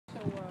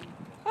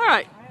All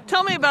right,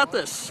 tell me about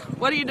this.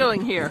 What are you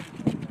doing here?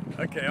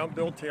 Okay, I'm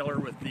Bill Taylor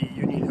with the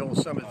Union Hill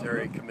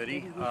Cemetery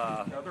Committee,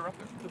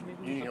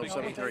 Union Hill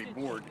Cemetery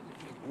Board.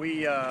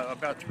 We,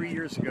 about 3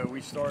 years ago,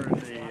 we started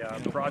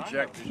a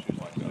project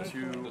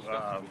to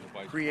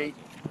create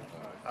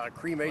a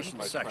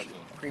cremation section,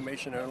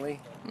 cremation only,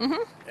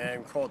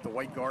 and call it the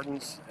White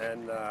Gardens.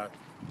 And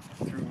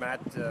through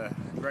Matt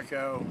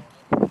Greco,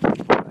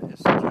 his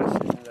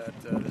suggestion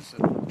that there's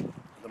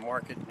the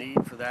market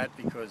need for that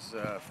because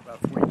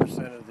about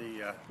 40% of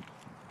the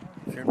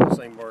funerals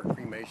anymore are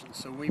cremation.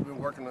 So we've been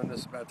working on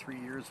this about 3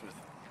 years with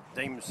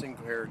Damon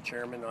Sinclair,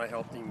 chairman. I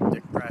helped him,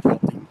 Dick Pratt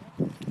helped him,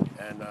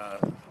 and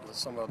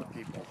some other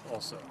people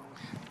also.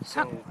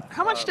 So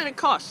How much did it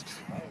cost?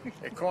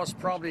 It cost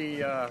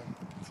probably, I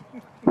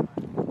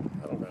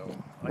don't know,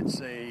 I'd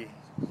say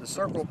the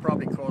circle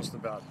probably cost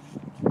about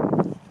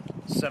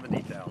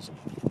 $70,000.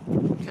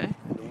 Okay.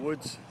 In the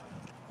woods,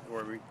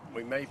 where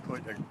we may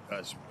put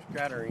a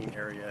scattering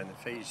area in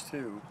phase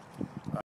 2,